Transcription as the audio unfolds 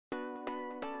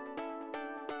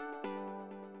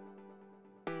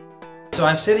So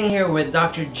I'm sitting here with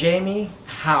Dr. Jamie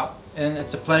Houck, and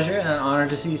it's a pleasure and an honor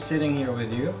to see you sitting here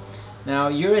with you. Now,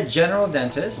 you're a general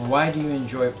dentist. Why do you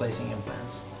enjoy placing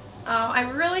implants? I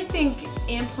really think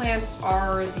implants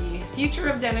are the future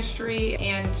of dentistry,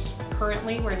 and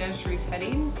currently where dentistry is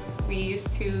heading. We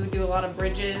used to do a lot of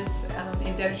bridges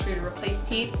in dentistry to replace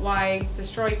teeth. Why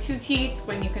destroy two teeth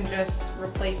when you can just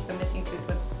replace the missing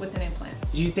tooth with an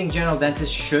implant? Do you think general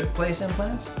dentists should place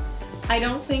implants? I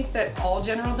don't think that all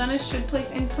general dentists should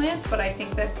place implants, but I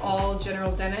think that all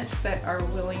general dentists that are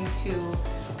willing to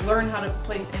learn how to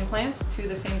place implants to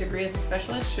the same degree as a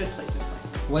specialist should place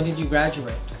implants. When did you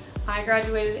graduate? I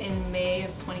graduated in May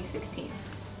of 2016.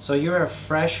 So you're a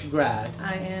fresh grad.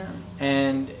 I am.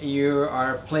 And you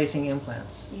are placing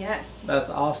implants. Yes. That's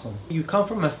awesome. You come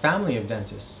from a family of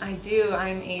dentists. I do.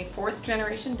 I'm a fourth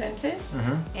generation dentist,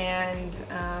 and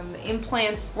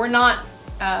implants were not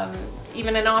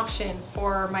even an option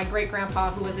for my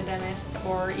great-grandpa, who was a dentist,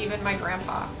 or even my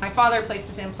grandpa. My father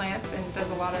places implants and does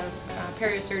a lot of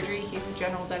periosurgery. He's a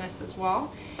general dentist as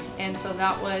well. And so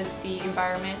that was the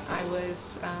environment I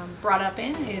was brought up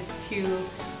in, is to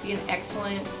be an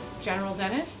excellent general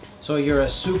dentist. So you're a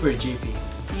super GP.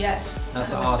 Yes.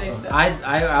 That's awesome. So.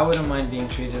 I wouldn't mind being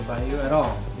treated by you at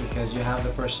all, because you have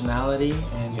the personality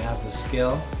and you have the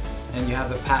skill and you have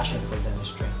the passion for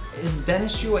dentistry. Is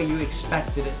dentistry what you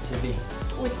expected it to be?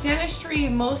 With dentistry,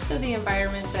 most of the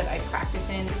environment that I practice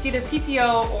in, it's either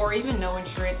PPO or even no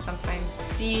insurance sometimes.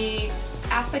 The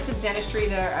aspects of dentistry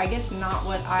that are, I guess, not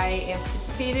what I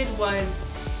anticipated was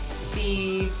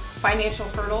the financial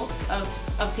hurdles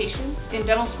of patients. In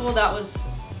dental school, that was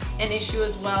an issue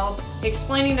as well.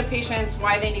 Explaining to patients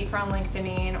why they need crown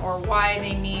lengthening or why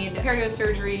they need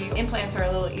periosurgery. Implants are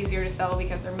a little easier to sell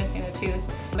because they're missing a tooth.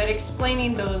 But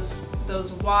explaining those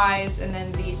whys and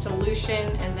then the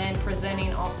solution and then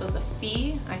presenting also the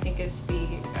fee, I think is the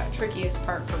trickiest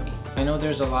part for me. I know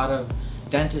there's a lot of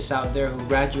dentists out there who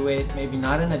graduate maybe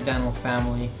not in a dental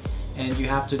family, and you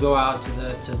have to go out to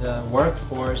the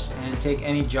workforce and take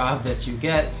any job that you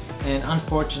get. And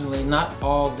unfortunately, not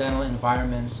all dental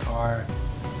environments are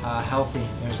healthy.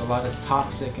 There's a lot of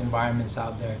toxic environments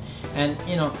out there. And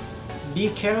you know, be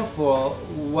careful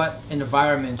what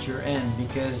environment you're in,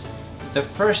 because the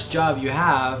first job you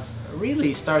have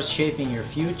really starts shaping your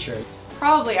future.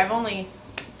 Probably, I've only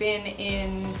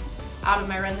been out of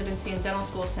my residency in dental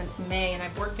school since May, and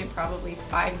I've worked in probably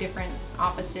 5 different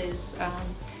offices.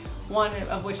 One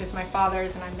of which is my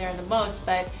father's, and I'm there the most,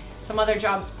 but some other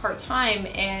jobs part-time,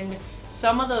 and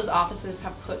some of those offices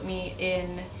have put me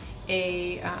in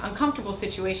a uncomfortable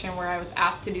situation where I was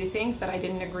asked to do things that I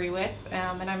didn't agree with,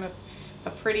 and I'm a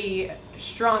pretty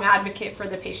strong advocate for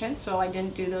the patient, so I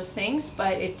didn't do those things,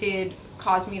 but it did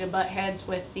cause me to butt heads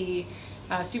with the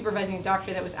supervising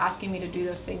doctor that was asking me to do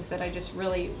those things that I just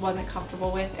really wasn't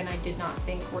comfortable with, and I did not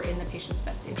think were in the patient's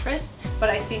best interest. But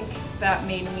I think that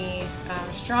made me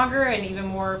stronger and even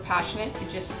more passionate to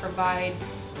just provide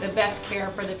the best care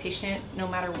for the patient no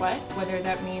matter what, whether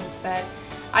that means that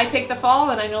I take the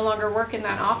fall and I no longer work in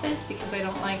that office because I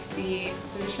don't like the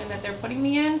position that they're putting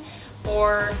me in,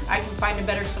 or I can find a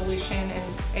better solution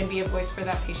and be a voice for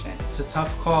that patient. It's a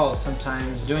tough call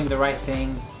sometimes. Doing the right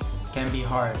thing can be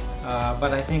hard,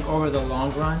 but I think over the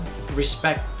long run,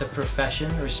 respect the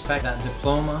profession, respect that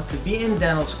diploma. To be in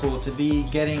dental school, to be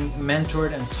getting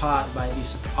mentored and taught by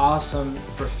these awesome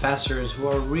professors who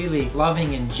are really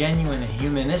loving and genuine and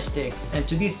humanistic, and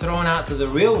to be thrown out to the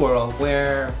real world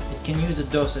where it can use a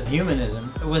dose of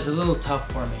humanism, it was a little tough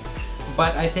for me.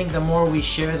 But I think the more we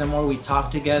share, the more we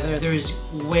talk together, there's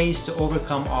ways to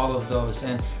overcome all of those.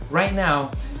 And right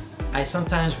now, I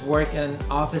sometimes work in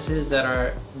offices that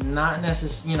are not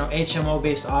necessarily, HMO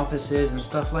based offices and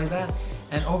stuff like that.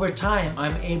 And over time,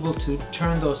 I'm able to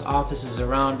turn those offices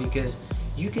around, because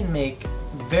you can make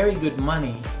very good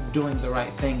money doing the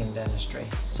right thing in dentistry.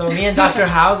 So me and Dr.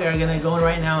 Houck are gonna go in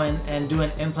right now and do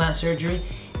an implant surgery.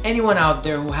 Anyone out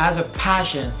there who has a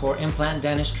passion for implant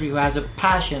dentistry, who has a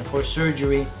passion for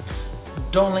surgery,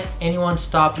 don't let anyone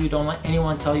stop you, don't let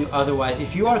anyone tell you otherwise.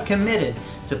 If you are committed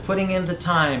to putting in the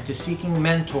time, to seeking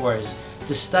mentors,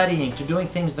 to studying, to doing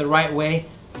things the right way,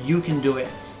 you can do it.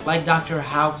 Like Dr.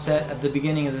 Houck said at the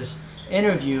beginning of this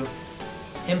interview,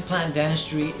 implant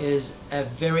dentistry is a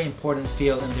very important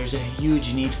field, and there's a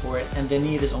huge need for it, and the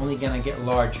need is only going to get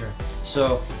larger.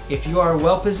 So if you are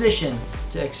well positioned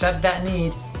to accept that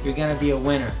need, you're going to be a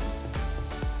winner.